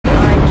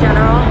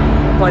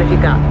General, what have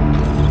you got?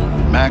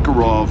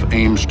 Makarov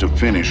aims to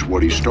finish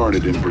what he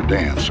started in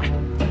Verdansk.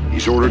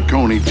 He's ordered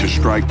Konni to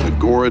strike the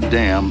Gora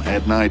Dam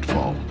at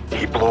nightfall.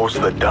 He blows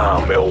the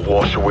dam, it'll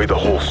wash away the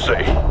whole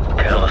city.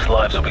 Countless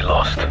lives will be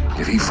lost.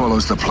 If he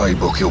follows the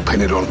playbook, he'll pin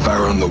it on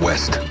Vara in the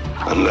west.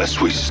 Unless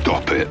we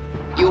stop it.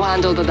 You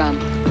handle the dam.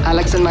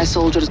 Alex and my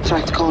soldiers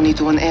tracked Konni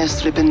to an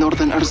airstrip in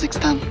northern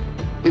Urzikstan.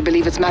 We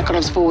believe it's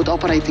Makarov's forward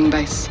operating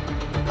base.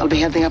 I'll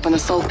be heading up an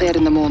assault there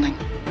in the morning.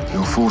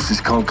 Your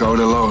forces can't go it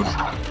alone.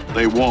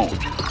 They won't.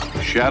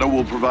 Shadow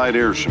will provide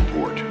air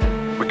support.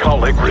 We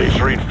can't let Graves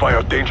rain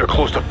fire danger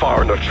close to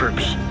firing their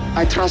troops.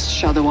 I trust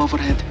Shadow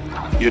overhead.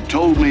 You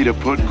told me to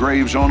put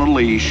Graves on a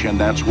leash, and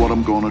that's what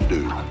I'm gonna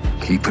do.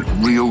 Keep it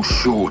real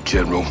short,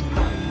 General.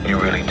 You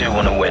really do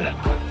want to win.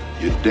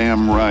 You're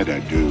damn right I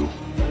do.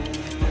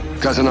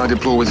 Gaz and I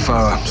deploy with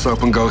Vara.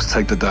 Soap and Ghost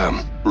take the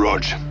dam.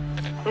 Rog.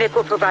 Nick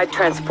will provide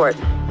transport.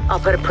 I'll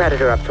put a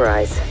Predator up for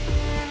eyes.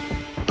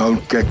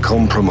 Don't get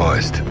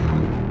compromised.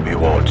 We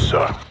won't,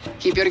 sir.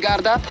 Keep your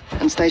guard up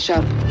and stay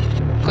sharp.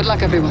 Good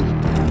luck, everyone.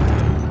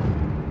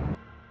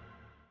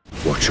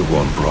 Watcher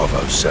 1, Bravo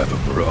 7,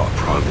 we're at our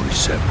primary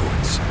set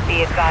points.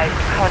 Be advised,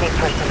 Konni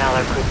personnel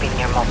are grouping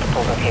near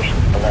multiple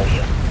locations below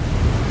you.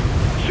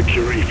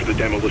 Security for the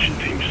demolition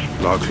teams.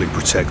 Likely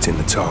protecting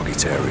the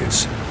target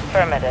areas.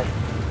 Affirmative.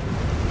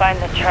 Find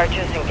the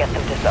charges and get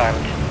them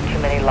disarmed. Too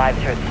many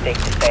lives are at stake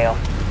to fail.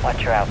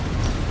 Watch her out.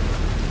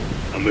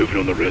 I'm moving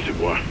on the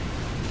reservoir.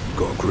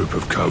 Got a group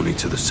of Konni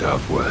to the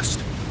southwest.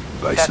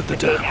 Base That's of the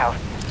the dam. gatehouse.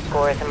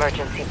 Gora's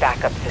emergency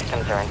backup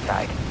systems are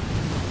inside.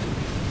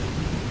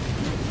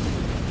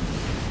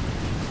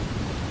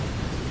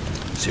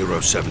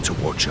 Zero-7 to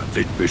Watcher.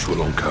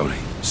 Visual on Konni.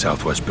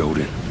 Southwest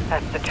building.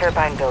 That's the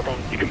turbine building.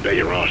 You can bet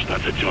your ass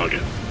that's a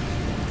target.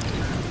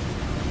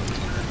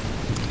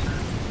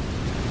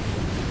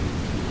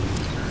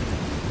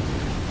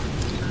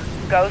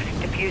 Ghost,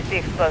 defuse the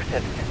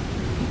explosives.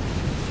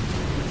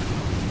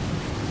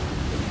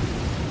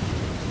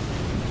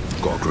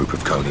 Got a group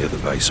of Konni at the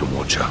base on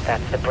Watcher.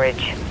 That's the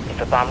bridge.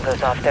 If a bomb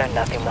goes off there,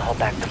 nothing will hold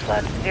back the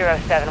flood.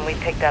 07, we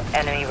picked up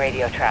enemy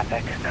radio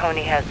traffic.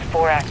 Konni has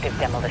 4 active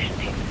demolition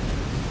teams.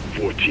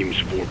 4 teams,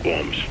 4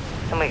 bombs.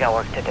 And we got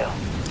work to do.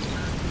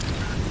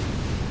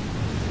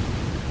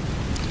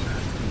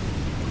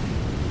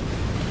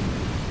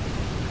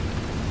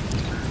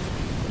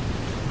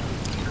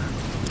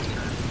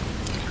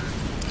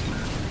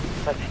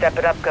 Let's step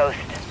it up, Ghost.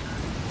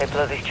 They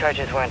blew these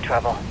charges, we're in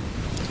trouble.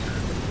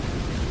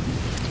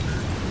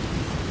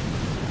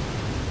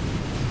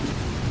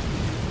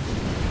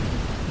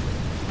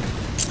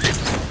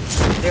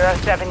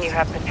 07, you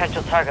have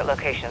potential target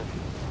locations.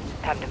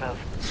 Time to move.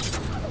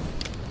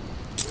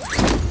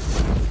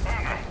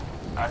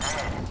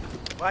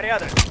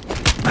 Порядок.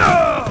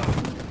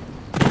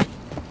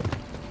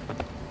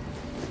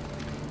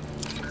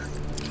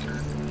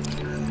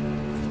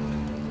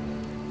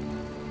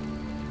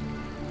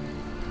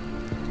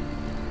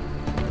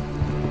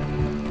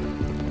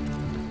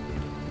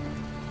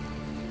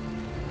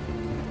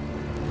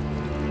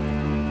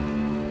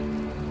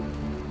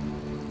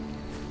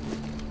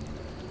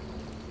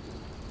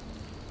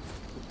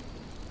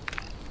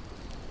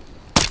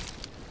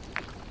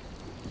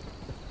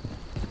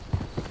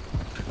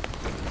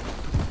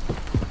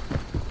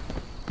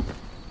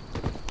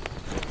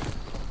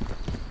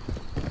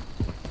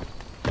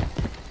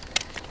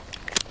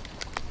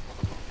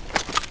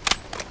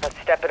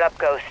 Step it up,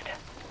 Ghost.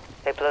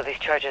 They blow these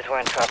charges, we're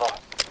in trouble.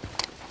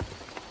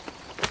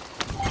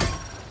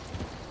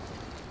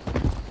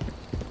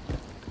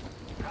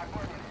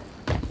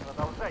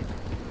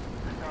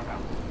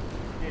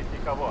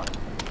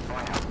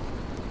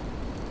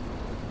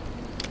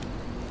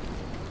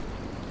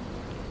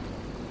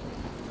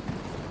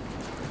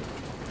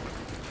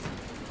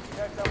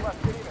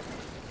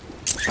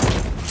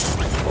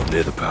 I'm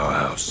near the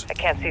powerhouse. I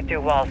can't see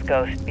through walls,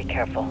 Ghost. Be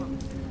careful.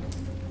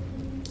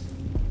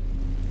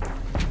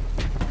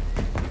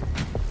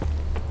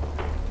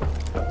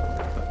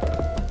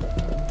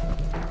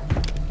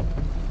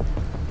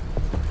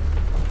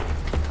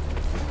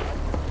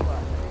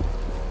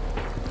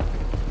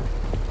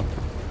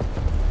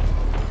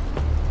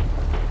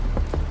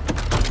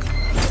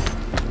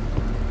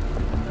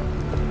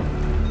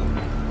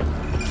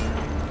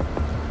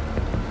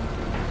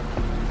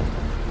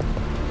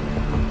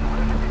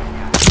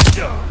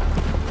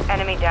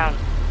 Enemy down.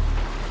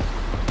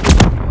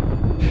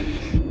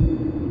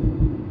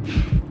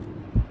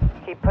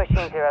 Keep pushing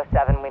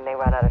 07 when they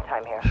run out of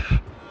time here.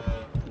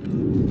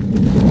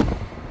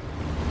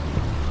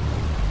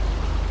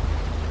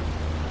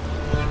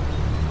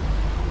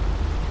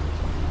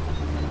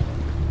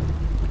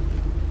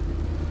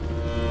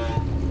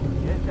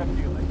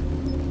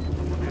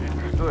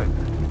 Что это?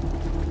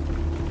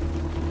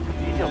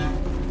 Видел?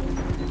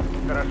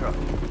 Хорошо.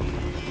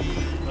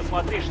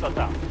 Посмотри, что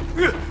там.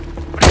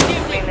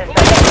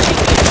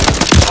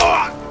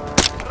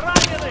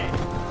 Раненый!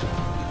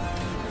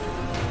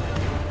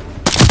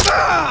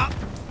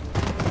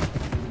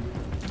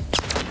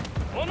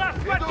 У нас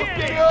потери!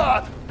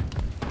 Вперед!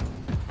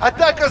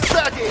 Атака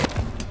сзади!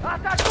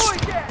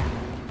 Атакуйте!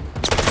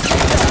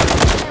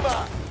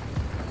 Мимо!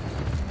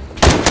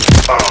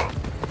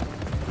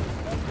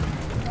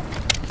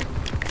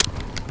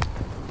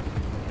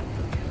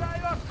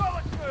 Кидаю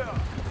осколочную!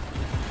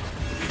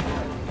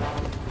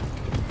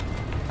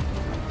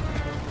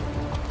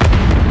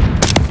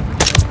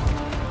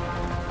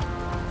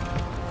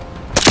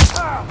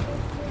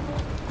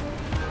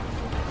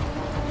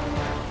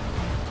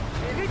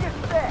 Ты видишь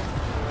цель?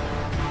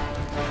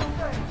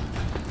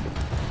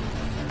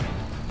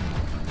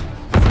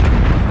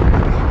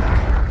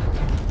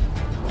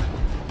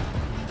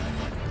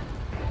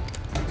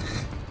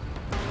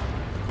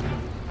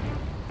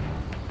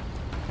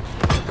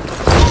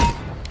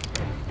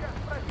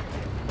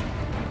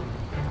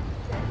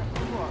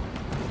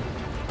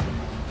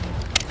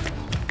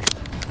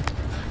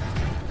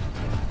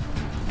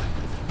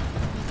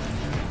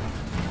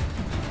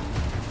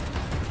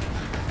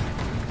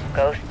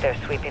 Ghost, they're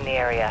sweeping the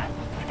area.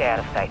 Stay out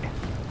of sight.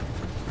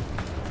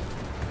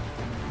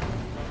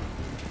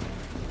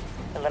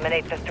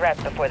 Eliminate the threat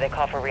before they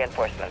call for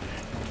reinforcements.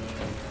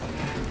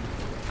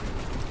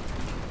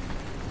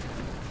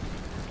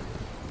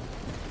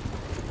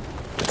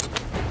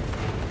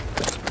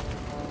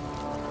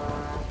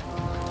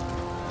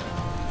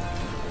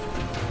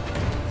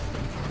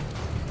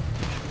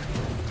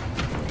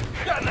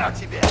 Хана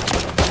тебе!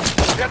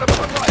 Рядом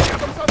со мной!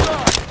 Рядом со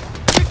мной!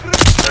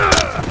 Прикрыть!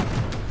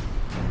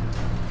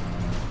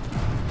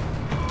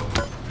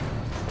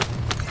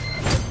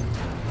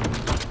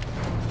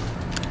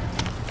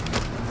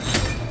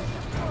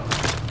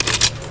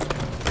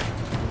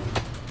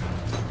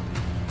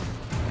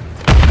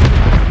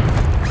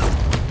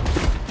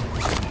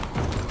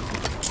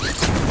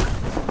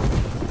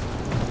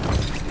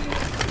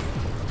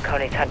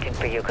 Konni's hunting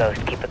for you,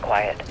 Ghost. Keep it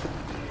quiet.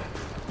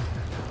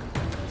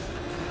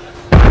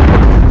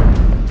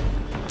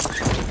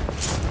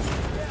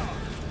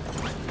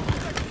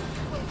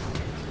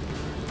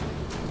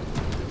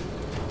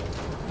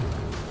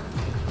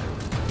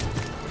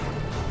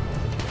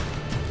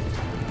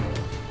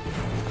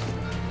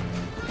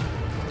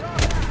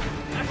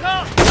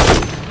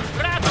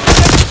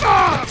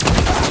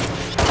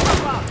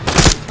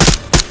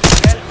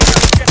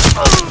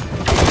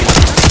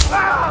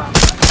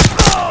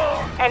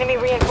 Enemy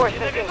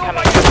reinforcements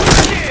incoming.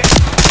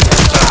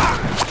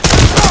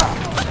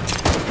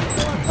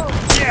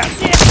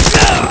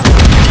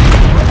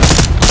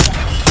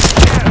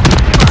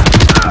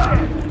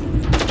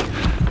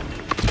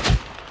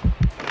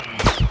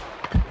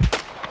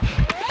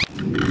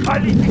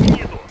 Валите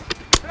гниду!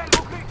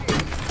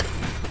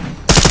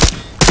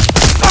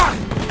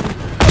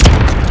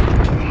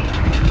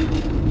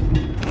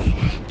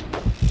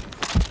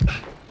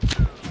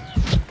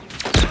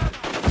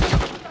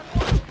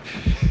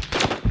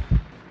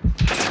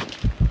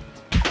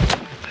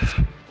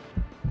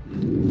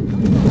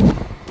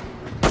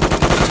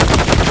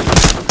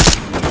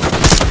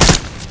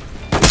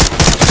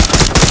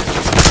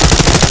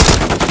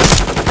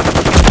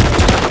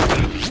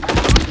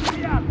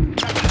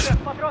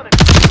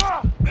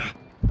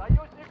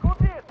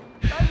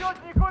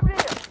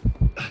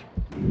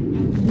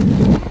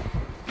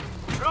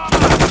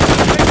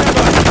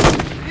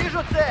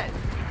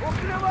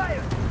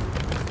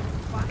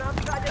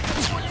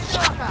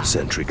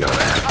 Sentry gun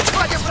out.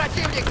 Отходим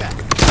противника!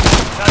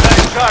 Задай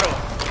жару!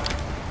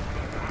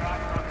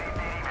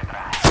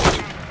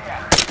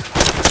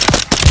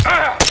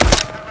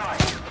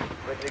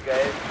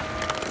 Выдвигаюсь.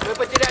 Мы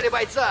потеряли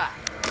бойца!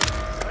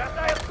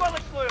 Бросай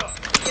осколочную!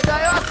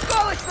 Кидаю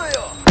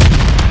осколочную!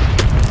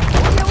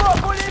 У него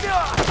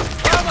пулемет!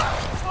 Рома!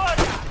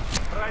 Коля!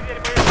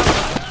 Проверь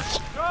боезапас!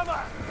 Рома!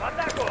 В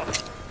атаку!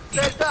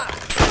 Цель там!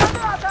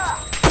 Граната!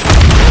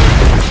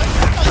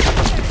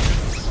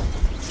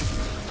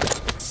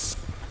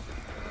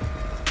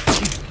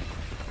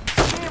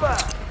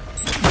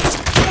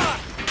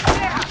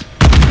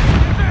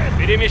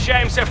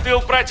 Перемещаемся в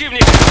тыл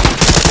противника!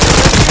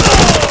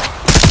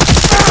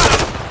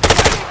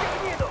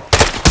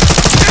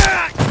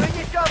 Мы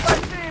несем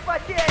большие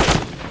потери!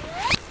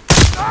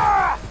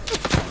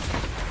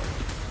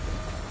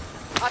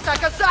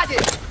 Атака сзади!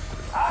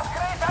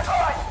 Открыть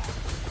огонь!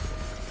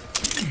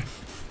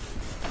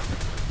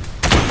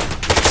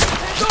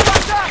 Иду в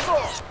атаку!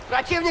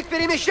 Противник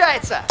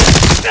перемещается!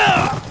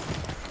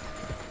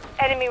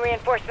 Enemy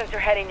reinforcements are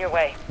heading your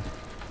way.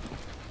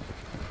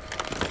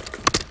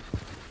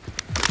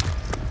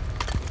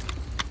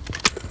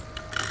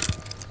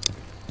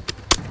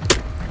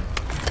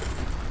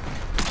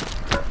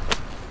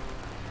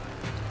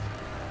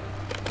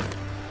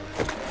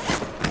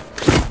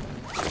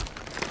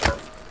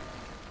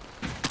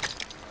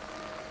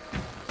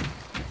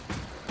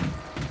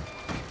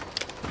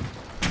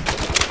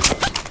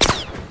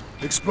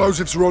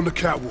 Explosives are on the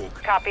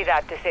catwalk. Copy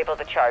that. Disable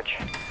the charge.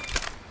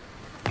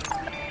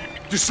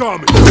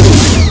 Disarming.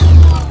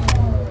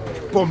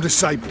 Bomb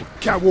disabled.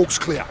 Catwalk's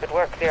clear. Good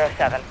work,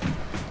 07.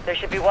 There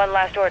should be one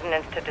last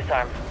ordnance to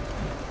disarm.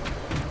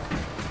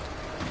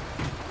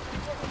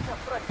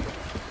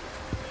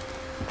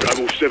 Bravo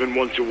Echo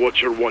 7-1 to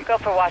Watcher 1. Go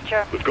for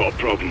Watcher. We've got a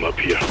problem up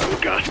here. No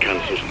gas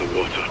canisters in the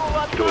water.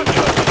 Still in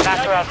touch.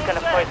 Makarov's gonna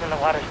poison the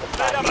water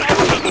supply.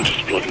 Makarov's not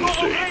just flooding the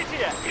sea.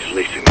 He's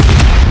lacing it.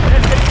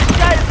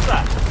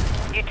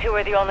 You two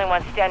are the only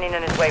ones standing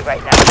in his way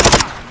right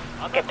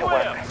now. Get to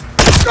work.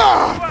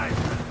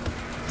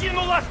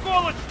 Кинул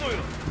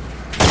осколочную!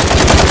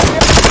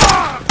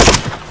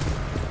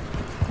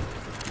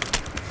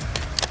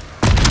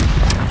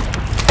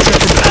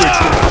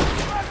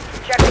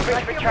 Check the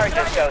bridge for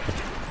charges,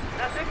 Ghost.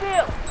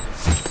 Зацепил!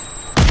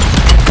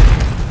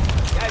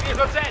 Я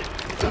вижу цель!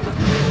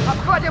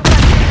 Обходим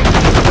противника!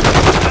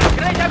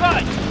 Открыть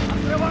огонь!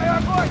 Открываю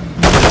огонь!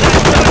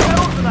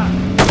 Обнаружено!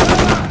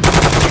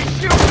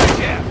 Ищи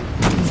укрытие!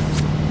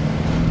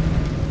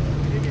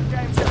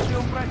 Перемещаемся в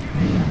тыл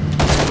противника!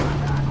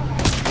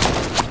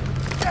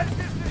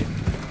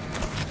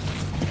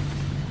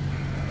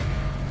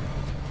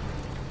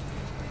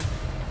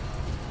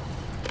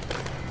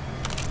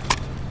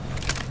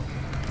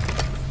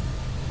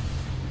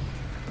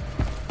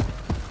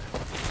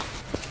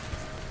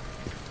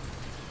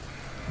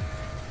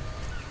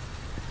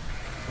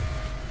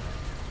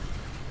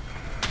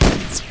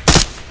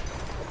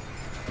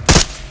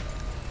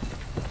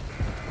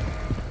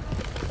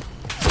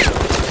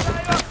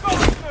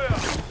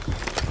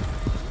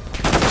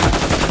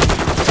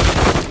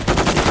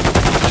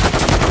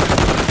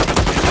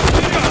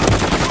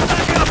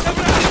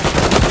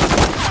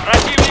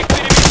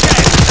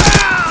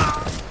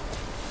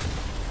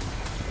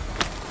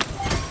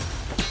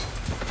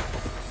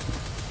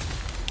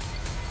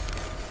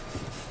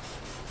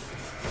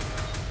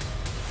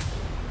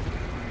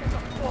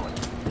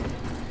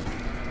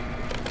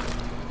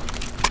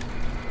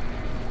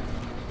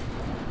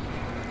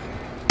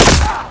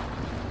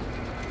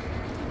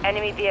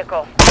 Enemy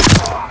vehicle.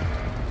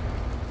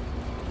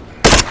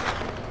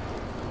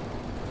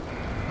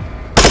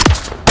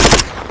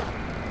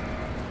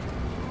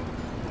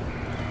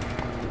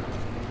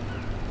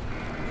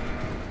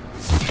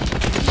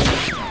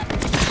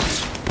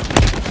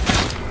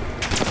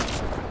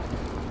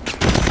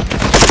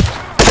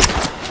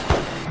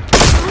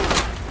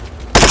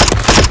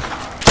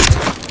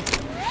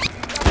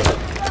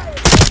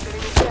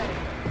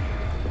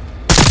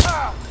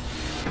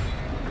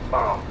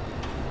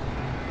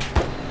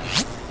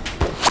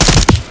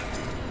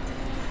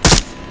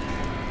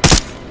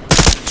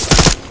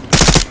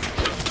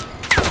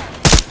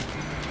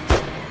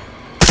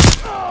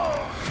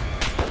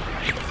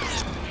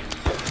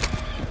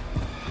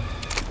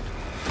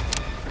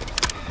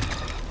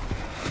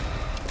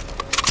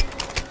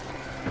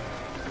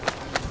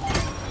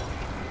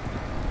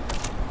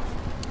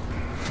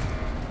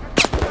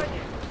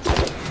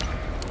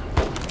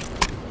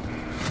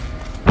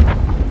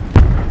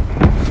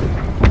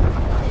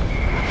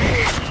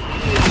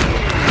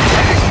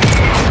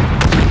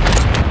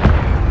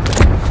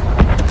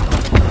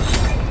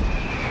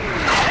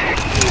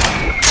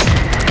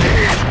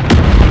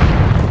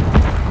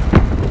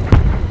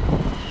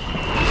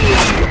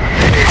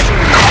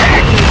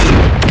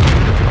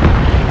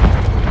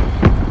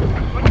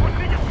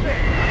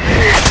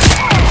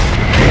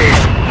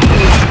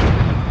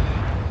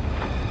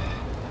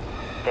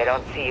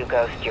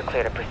 Ghost, you're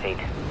clear to proceed.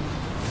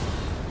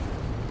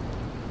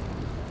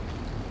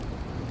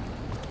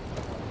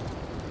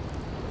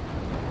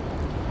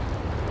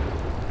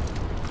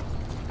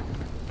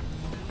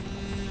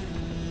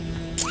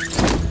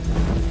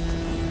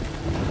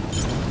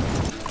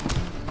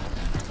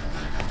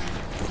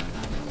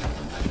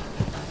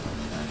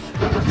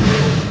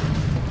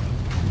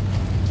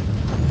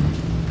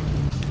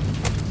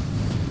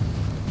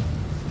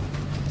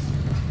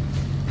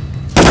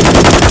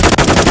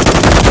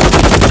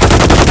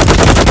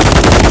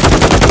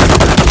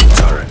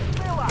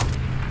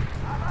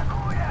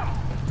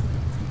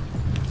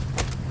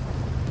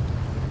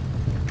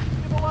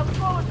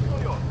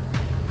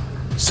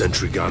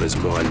 Sentry gun is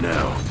mine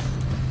now.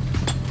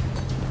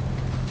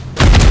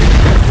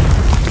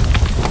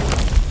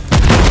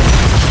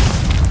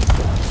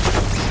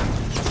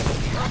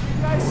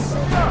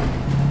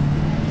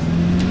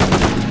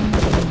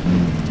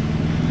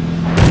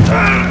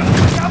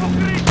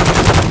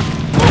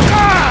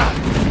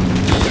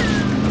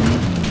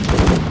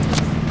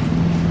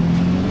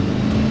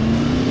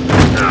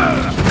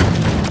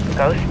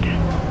 Ghost,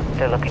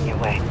 they're looking your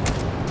way.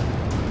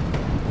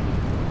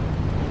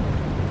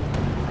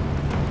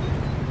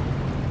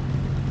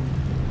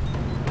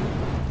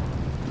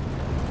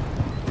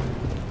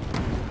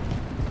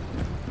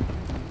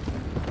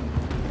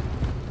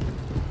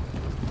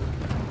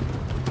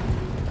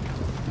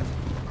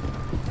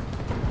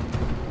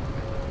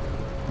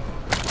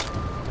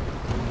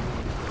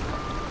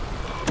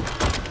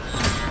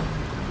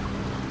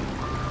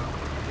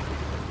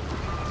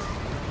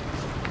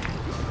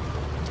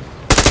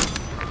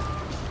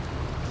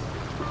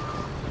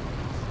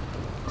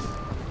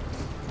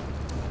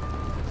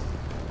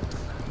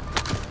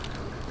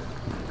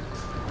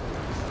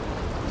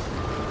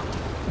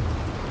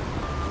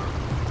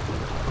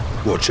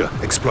 Watcher,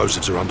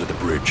 explosives are under the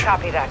bridge.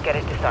 Copy that. Get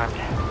it disarmed.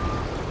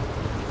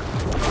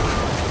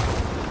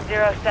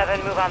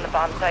 07, move on the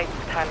bomb site.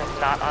 Time is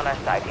not on our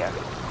side here.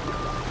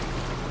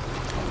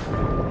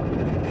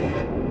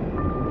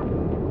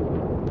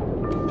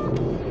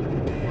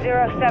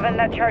 07,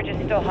 that charge is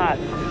still hot.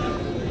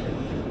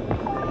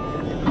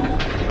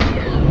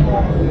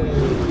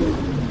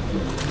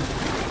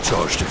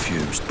 Charge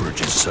diffused,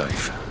 bridge is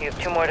safe. You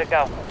have 2 more to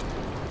go.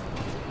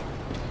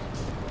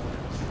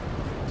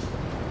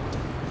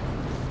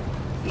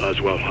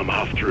 Laswell, I'm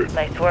half through.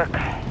 Nice work.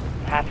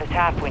 Half is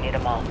half, we need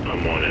them all.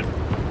 I'm on it.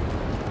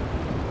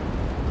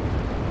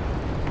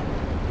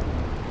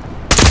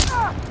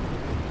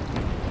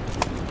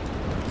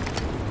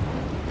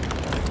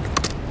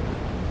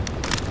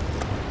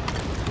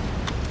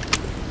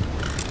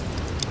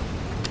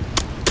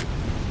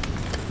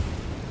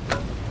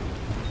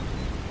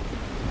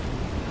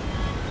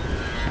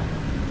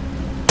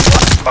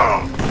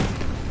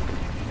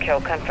 Kill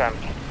confirmed.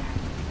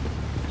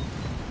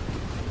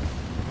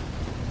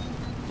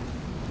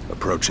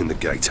 Approaching the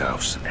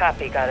gatehouse.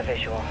 Copy, got a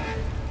visual.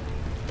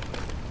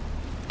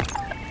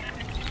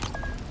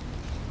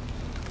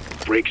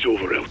 Break's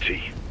over,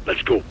 LT.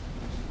 Let's go.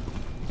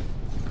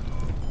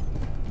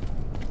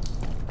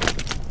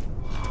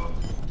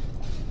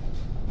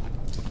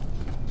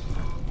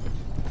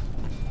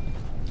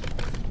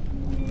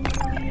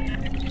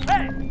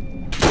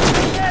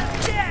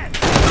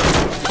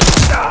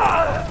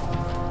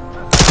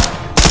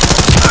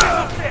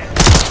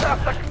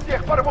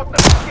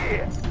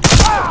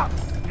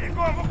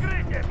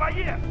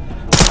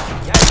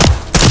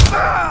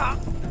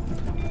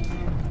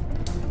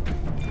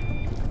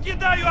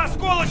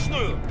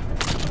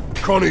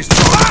 Connie's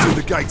charging through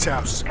the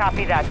gatehouse.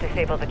 Copy that,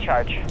 disable the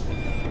charge.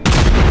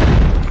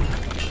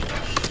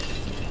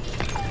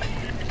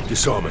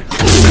 Disarming.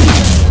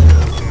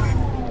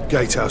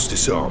 Gatehouse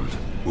disarmed.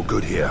 We're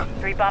good here.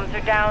 3 bombs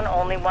are down,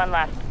 only 1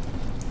 left.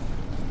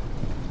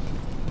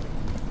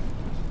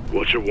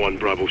 Watcher 1,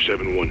 Bravo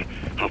 7-1.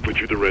 Halfway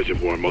through the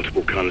reservoir,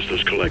 multiple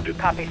canisters collected.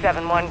 Copy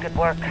 7-1, good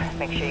work.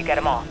 Make sure you get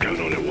them all. Count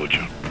on it,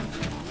 Watcher.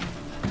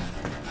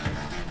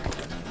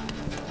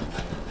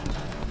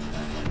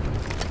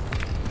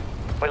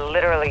 We're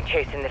literally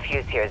chasing the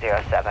fuse here,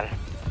 07.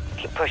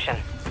 Keep pushing.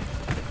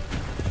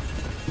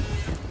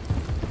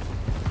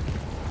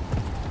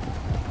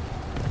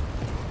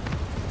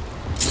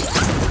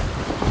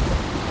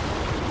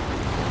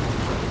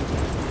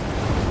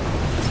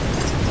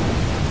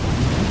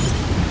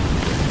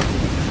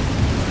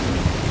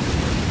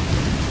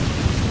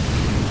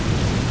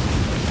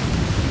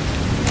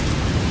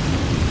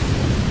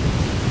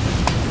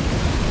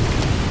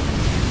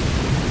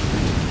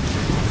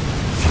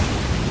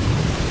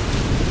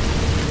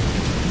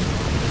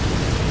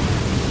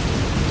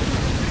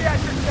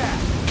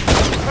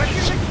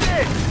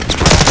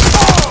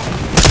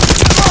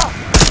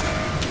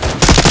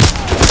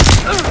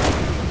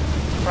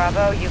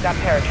 Bravo, you got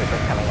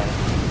paratroopers coming in.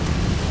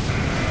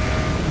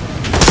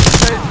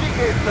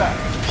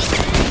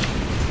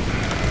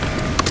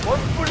 Он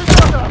с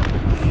пулеметом!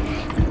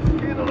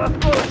 Кину на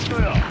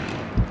скоростную!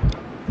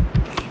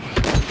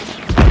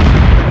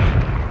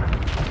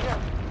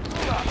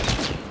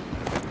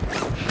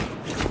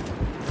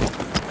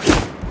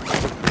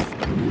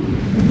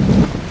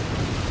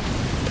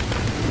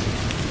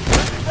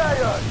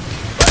 Стреляют!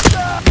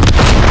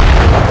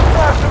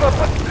 Нашего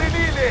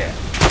подстрелили!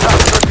 Там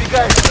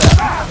продвигается!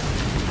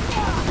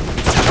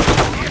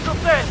 Вижу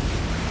цель!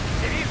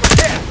 Не вижу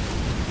цель!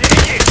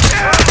 Впереди!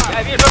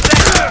 Я вижу цель!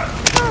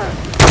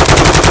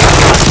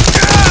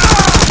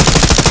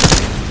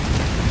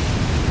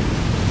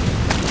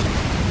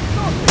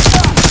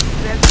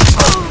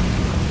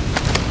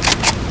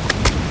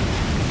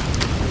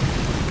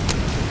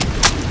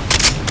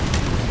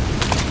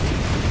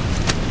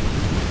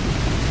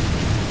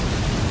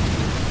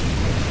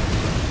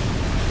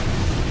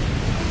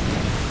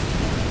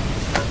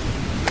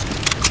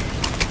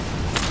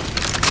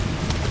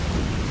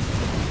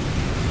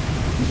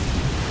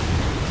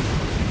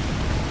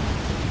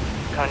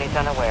 Konni's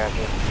unaware of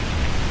you.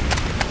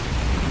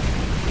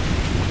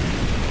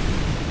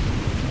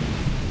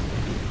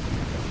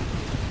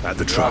 At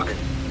the truck.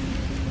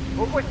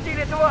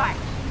 Упустили тварь!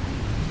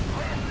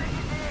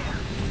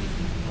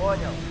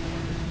 Понял.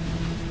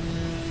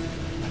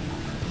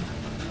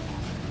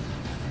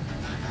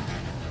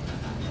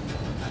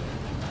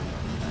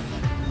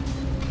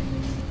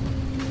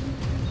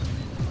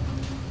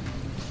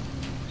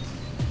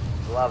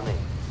 Главный.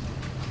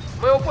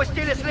 Мы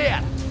упустили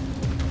след!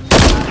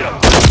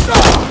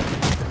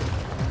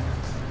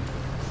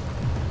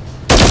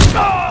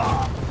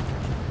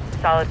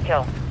 Solid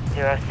kill.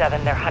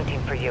 07, they're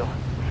hunting for you.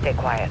 Stay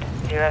quiet.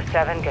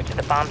 07, get to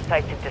the bomb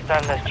sites and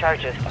disarm those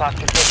charges. Clock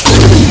your ticking.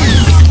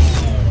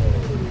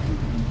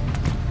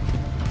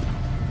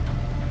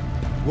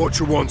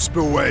 Watcher 1,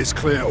 spillway is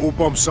clear. All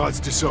bomb sites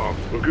disarmed.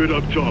 We're good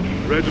up top.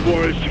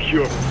 Reservoir is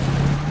secure.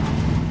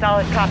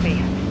 Solid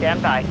copy.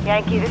 Stand by.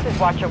 Yankee, this is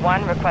Watcher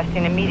 1,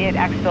 requesting immediate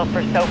exfil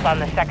for soap on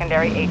the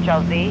secondary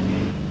HLZ.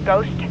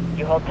 Ghost,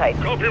 you hold tight.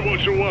 Copy,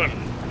 Watcher 1.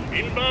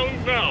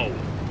 Inbound now.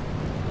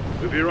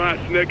 With your ass,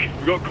 Nick.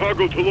 We got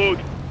cargo to load.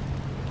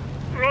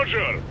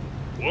 Roger.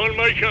 One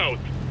mic out.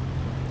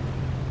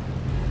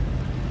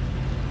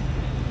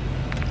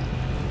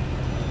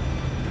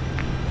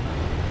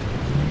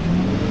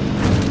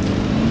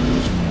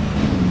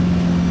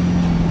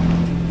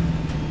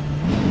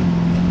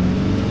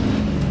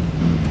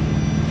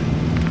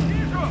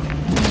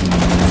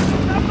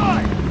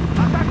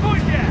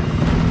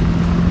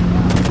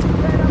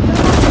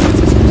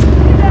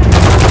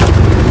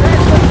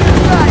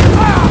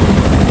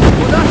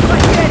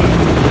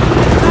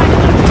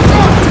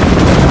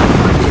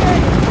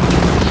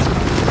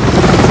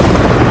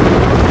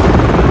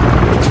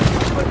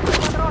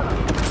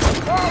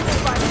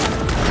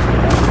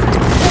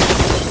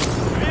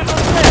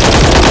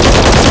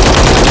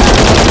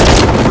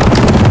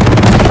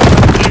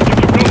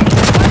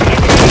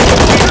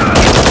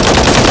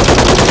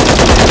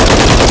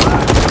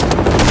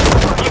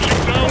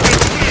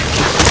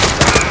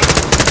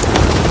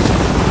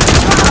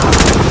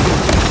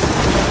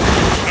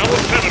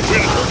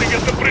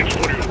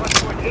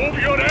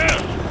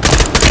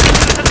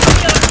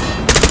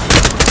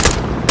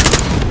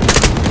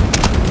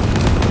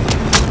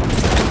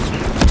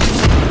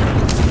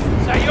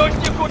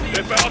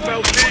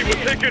 Alexxeve,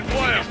 we're taking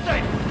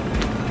fire!